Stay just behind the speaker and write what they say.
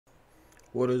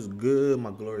What is good,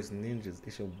 my glorious ninjas?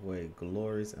 It's your boy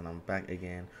Glorious, and I'm back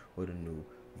again with a new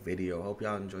video. Hope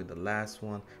y'all enjoyed the last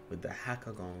one with the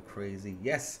hacker going crazy.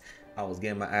 Yes, I was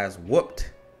getting my ass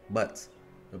whooped, but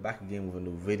we're back again with a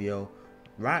new video.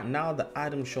 Right now, the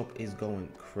item shop is going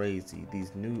crazy.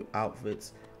 These new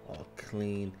outfits are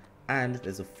clean, and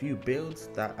there's a few builds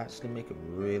that actually make it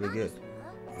really good.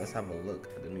 Let's have a look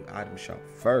at the new item shop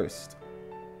first.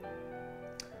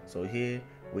 So here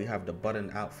we have the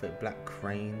button outfit, Black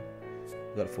Crane.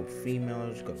 You got it for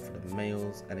females, you got it for the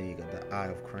males, and then you got the Eye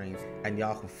of Crane. And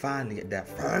y'all can finally get that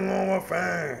fang on my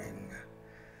fang.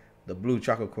 The blue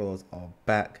chocolate claws are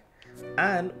back.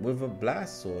 And with a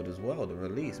blast sword as well, the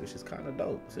release, which is kind of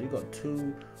dope. So you got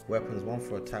two weapons, one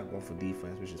for attack, one for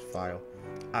defense, which is fire.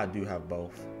 I do have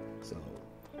both. So,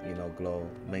 you know, Glow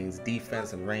mains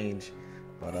defense and range.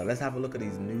 But let's have a look at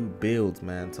these new builds,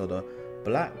 man. So the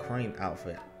Black Crane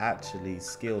outfit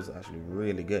skills are actually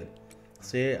really good.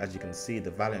 So here, as you can see,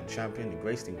 the Valiant Champion, the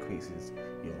grace increases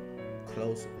your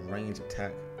close range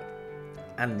attack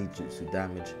and ninjutsu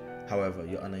damage. However,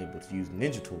 you're unable to use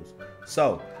ninja tools.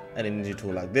 So any ninja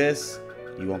tool like this,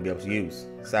 you won't be able to use,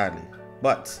 sadly.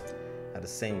 But at the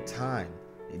same time,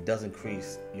 it does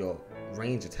increase your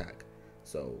range attack.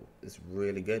 So it's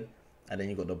really good. And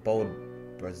then you got the Bold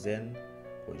Brazen,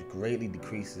 which greatly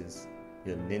decreases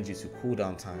your ninjutsu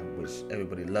cooldown time, which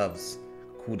everybody loves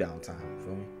cooldown time,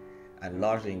 feel me? And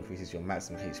largely increases your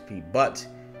maximum HP, but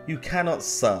you cannot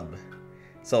sub.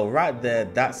 So right there,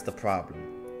 that's the problem.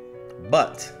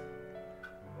 But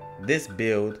this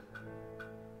build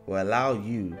will allow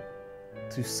you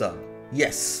to sub.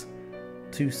 Yes,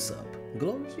 to sub.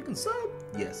 Glorious, you can sub?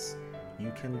 Yes,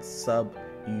 you can sub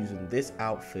using this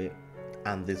outfit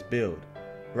and this build.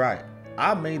 Right,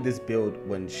 I made this build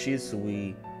when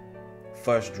Shisui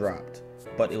first dropped,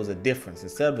 but it was a difference.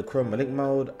 Instead of the chromatic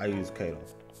mode, I used Kato.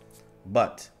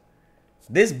 But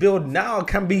this build now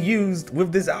can be used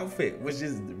with this outfit, which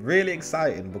is really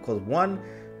exciting because one,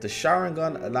 the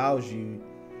Sharingan allows you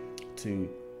to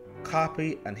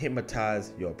copy and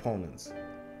hypnotize your opponents.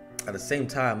 At the same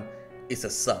time, it's a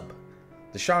sub.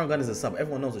 The Sharingan is a sub.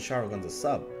 Everyone knows the Sharingan's a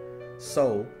sub.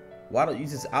 So why don't you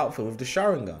use this outfit with the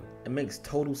Sharingan? It makes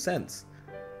total sense.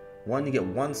 One, you get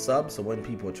one sub, so when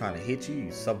people are trying to hit you,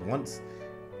 you sub once,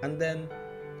 and then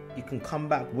you can come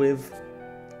back with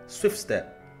Swift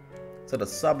Step. So the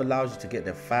sub allows you to get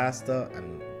there faster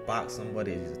and box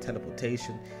somebody, use a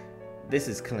teleportation. This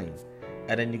is clean.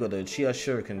 And then you got the Uchiha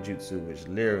Shuriken Jutsu, which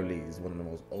literally is one of the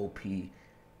most OP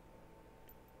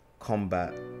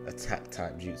combat attack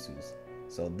type jutsus.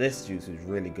 So this jutsu is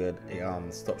really good.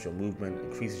 It stops your movement,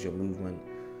 increases your movement,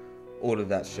 all of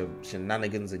that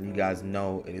shenanigans, and you guys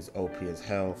know it is OP as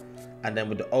hell. And then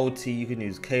with the OT, you can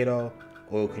use Kato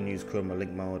or you can use Chroma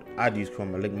Link mode. I'd use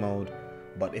Chroma Link mode,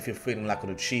 but if you're feeling like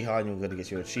an Uchiha and you're gonna get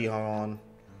your Uchiha on,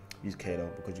 use Kato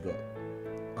because you got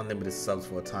unlimited subs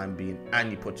for a time being,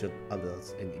 and you put your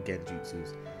others in again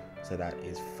jutsus. So that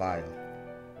is fire.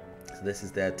 So this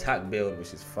is the attack build,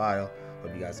 which is fire.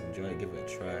 Hope you guys enjoy it. Give it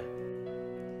a try.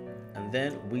 And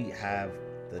then we have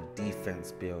the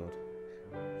defense build.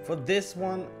 For this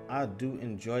one, I do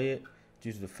enjoy it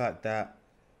due to the fact that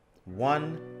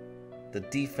one, the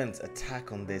defense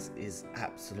attack on this is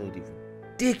absolutely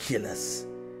ridiculous.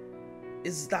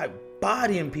 It's like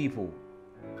bodying people.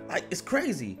 Like, it's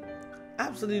crazy.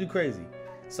 Absolutely crazy.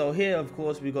 So here, of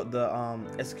course, we got the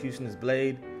Executioner's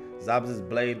Blade, Zabz's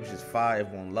Blade, which is fire.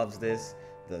 Everyone loves this.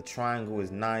 The triangle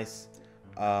is nice.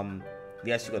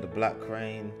 Yes, you got the Black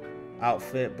Crane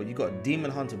outfit, but you got Demon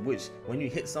Hunter, which when you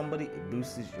hit somebody, it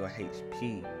boosts your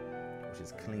HP, which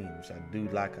is clean, which I do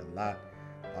like a lot.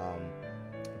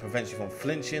 It prevents you from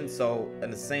flinching, so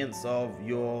in the sense of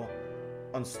you're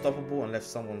unstoppable unless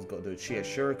someone's got the Uchiha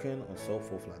Shuriken or so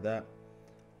forth like that.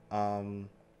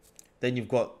 Then you've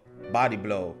got Body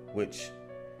Blow, which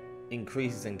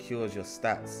increases and cures your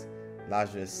stats,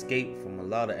 allows you to escape from a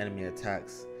lot of enemy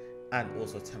attacks, and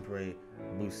also temporarily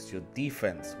boosts your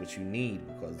defense, which you need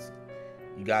because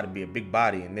you got to be a big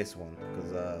body in this one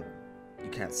because you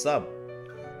can't sub.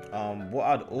 What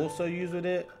I'd also use with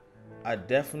it, I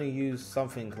definitely use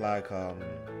something like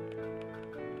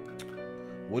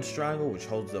Wood Strangle, which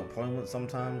holds the opponent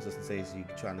sometimes, just in case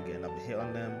you're trying to get another hit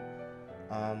on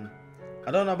them. I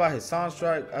don't know about his Sound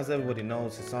Strike. As everybody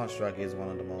knows, his Sound Strike is one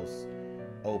of the most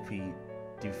OP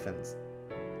defense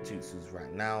jutsus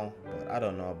right now, but I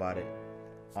don't know about it.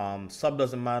 Sub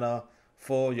doesn't matter.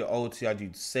 For your OT, I'd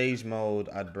use Sage mode.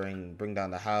 I'd bring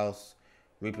down the house,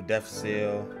 Reaper Death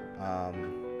Seal,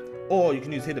 or you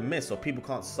can use Hit and Miss so people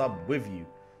can't sub with you,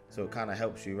 so it kind of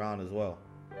helps you around as well.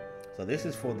 So this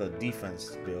is for the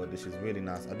defense build, which is really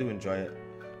nice. I do enjoy it.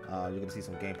 You're gonna see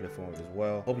some gameplay from it as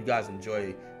well. Hope you guys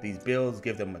enjoy these builds.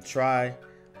 Give them a try.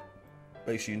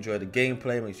 Make sure you enjoy the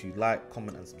gameplay. Make sure you like,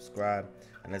 comment, and subscribe.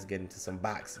 And let's get into some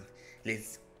boxing.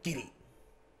 Let's get it.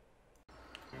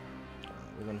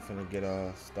 We're gonna finna get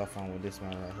our stuff on with this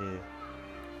man right here.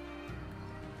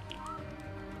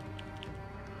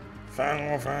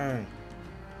 Fang or fang.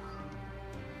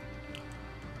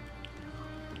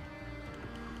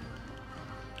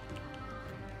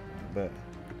 I bet.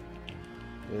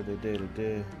 There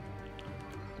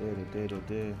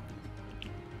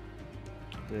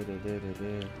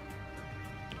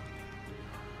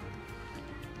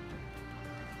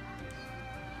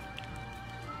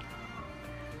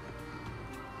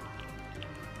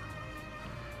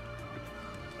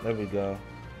we go.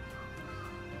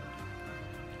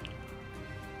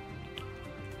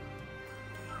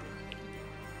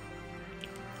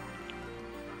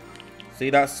 See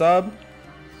that sub?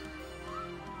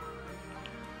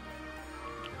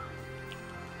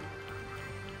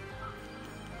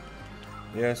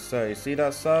 Yes, sir. You see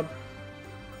that sub?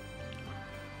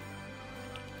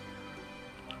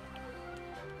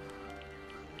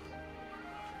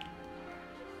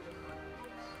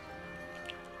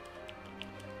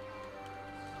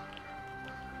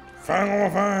 Fang or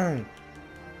fang.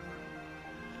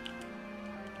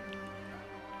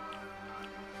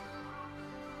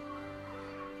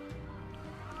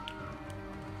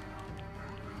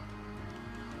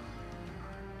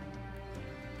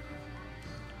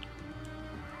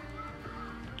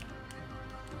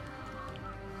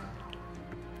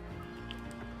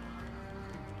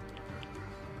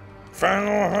 Fang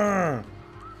or fang.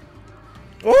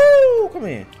 Ooh, come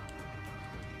here.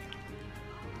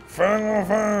 Fang or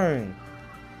fang.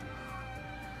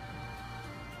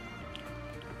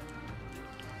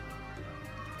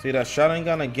 See that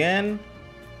shotgun again?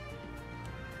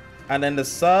 And then the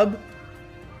sub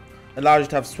allows you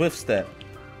to have swift step.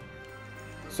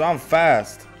 So I'm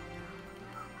fast.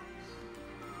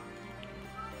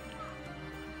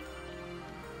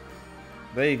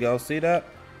 There you go, see that?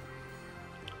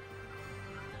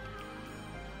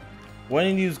 When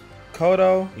you use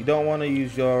Kodo, you don't want to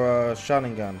use your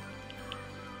shotgun.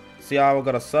 See how I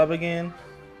got a sub again?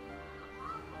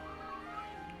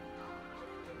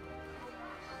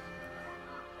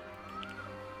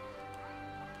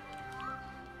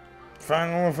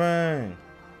 Fang or fang.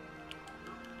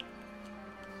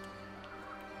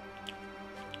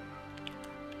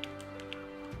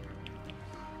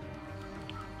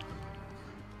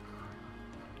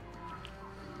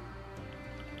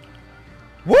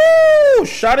 Woo!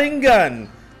 Shotgun.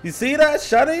 You see that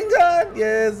shotgun?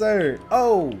 Yes, sir.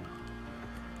 Oh.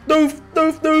 Doof,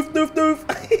 doof, doof, doof, doof.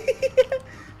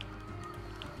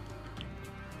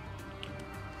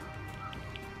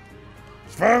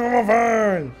 Fang or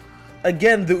fang.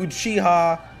 Again, the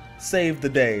Uchiha saved the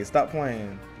day. Stop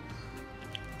playing.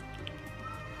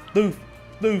 Doof,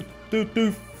 doof, doof,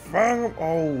 doof. Fang.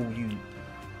 Oh, you.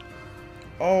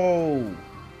 Oh.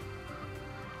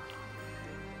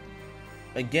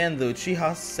 Again, the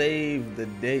Uchiha saved the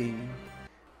day.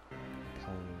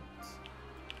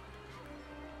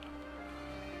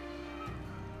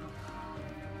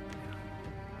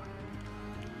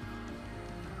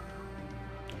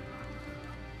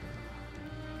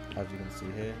 As you can see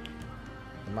here,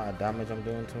 the amount of damage I'm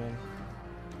doing to him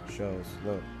shows.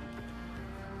 Look.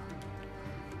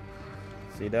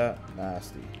 See that?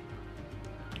 Nasty.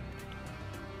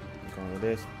 I'm going with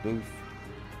this. Doof.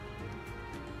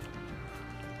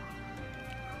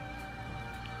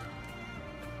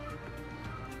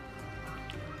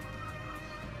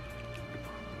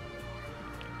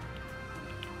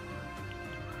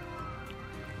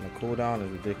 And the cooldown is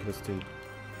ridiculous too.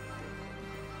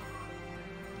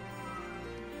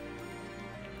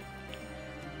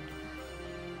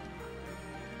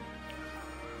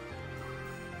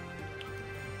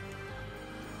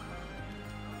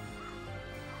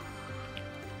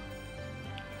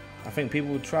 I think people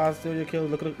who try to steal your kills.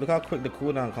 Look how quick the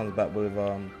cooldown comes back with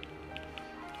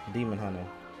Demon Hunter.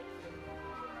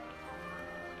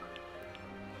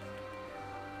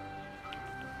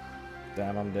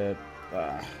 Damn, I'm dead.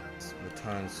 Ah, it's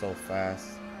returned so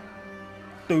fast.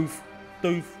 Doof,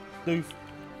 doof, doof.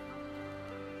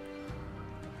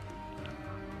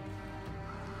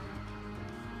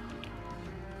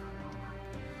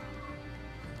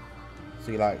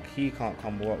 See, like he can't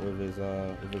combo up with his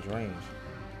range.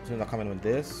 As soon as I come in with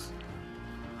this,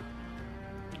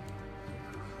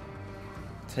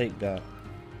 take that.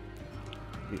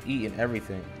 You're eating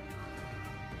everything.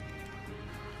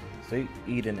 So you're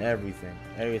eating everything.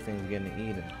 Everything's getting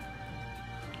eaten.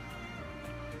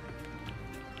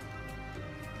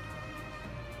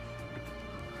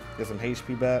 Get some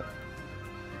HP back.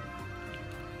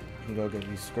 You can go get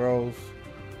these scrolls.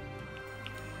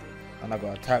 I'm not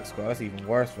gonna attack scroll. That's even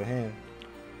worse for him.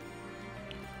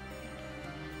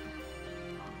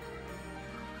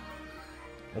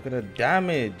 Look at the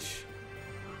damage.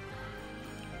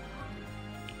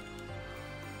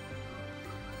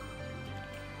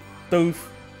 Doof.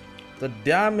 The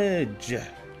damage.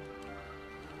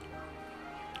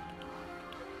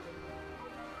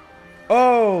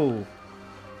 Oh.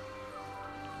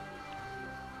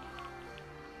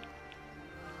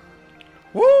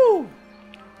 Woo.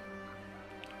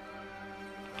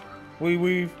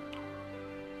 Weave.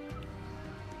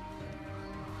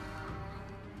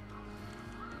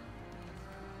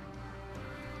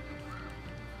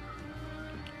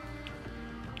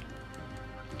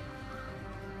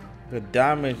 The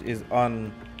damage is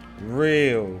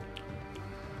unreal.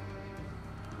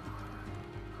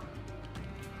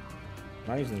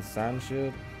 Am I using sand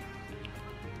shield?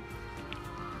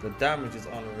 The damage is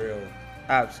unreal.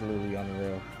 Absolutely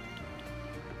unreal.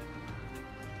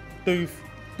 Doof.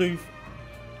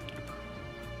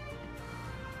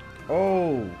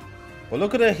 Oh. Well,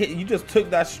 look at the hit. You just took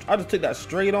that. I just took that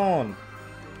straight on.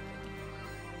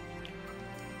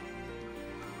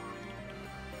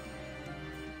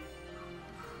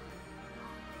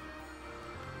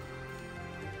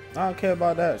 I don't care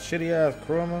about that shitty ass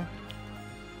chroma.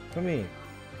 Come here.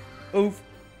 Oof.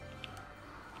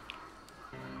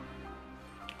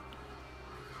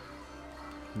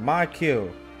 My kill.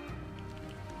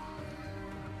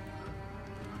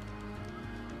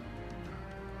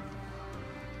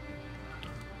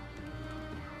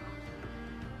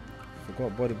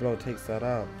 Forgot body blow takes that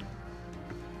out.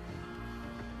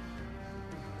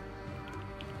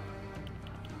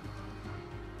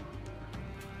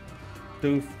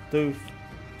 Doof.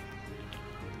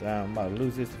 Damn, I'm about to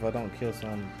lose this if I don't kill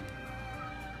some.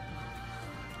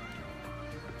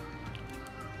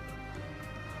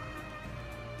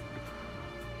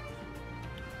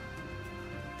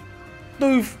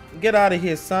 Doof! Get out of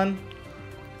here, son.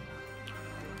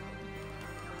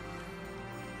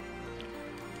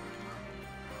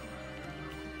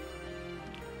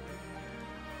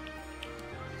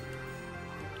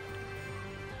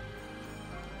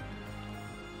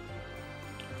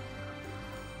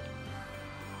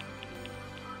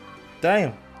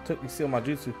 Damn, took me steal my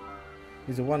jutsu.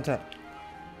 He's a one tap.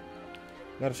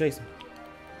 Gotta chase him.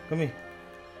 Come here.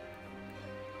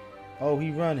 Oh,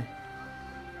 he running.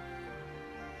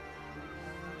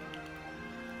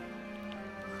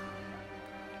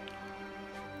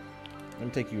 Let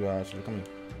me take you out. Come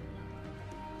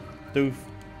here.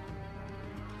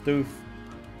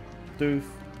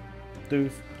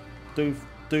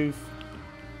 Doof.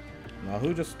 Now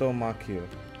who just stole my kill?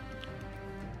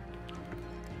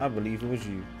 I believe it was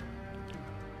you.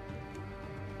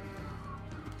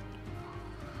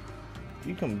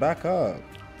 You can back up.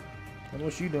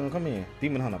 What you doing? Come here.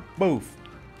 Demon Hunter. Boof.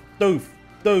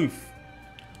 Doof.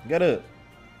 Get up.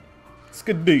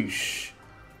 Skadoosh.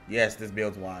 Yes, this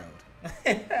build's wild.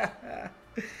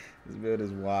 This build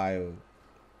is wild.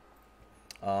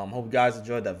 Hope you guys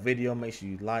enjoyed that video. Make sure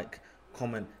you like,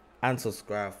 comment, and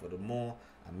subscribe for the more.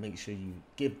 And make sure you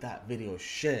give that video a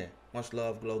share. Much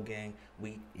love, Glow Gang.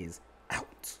 We is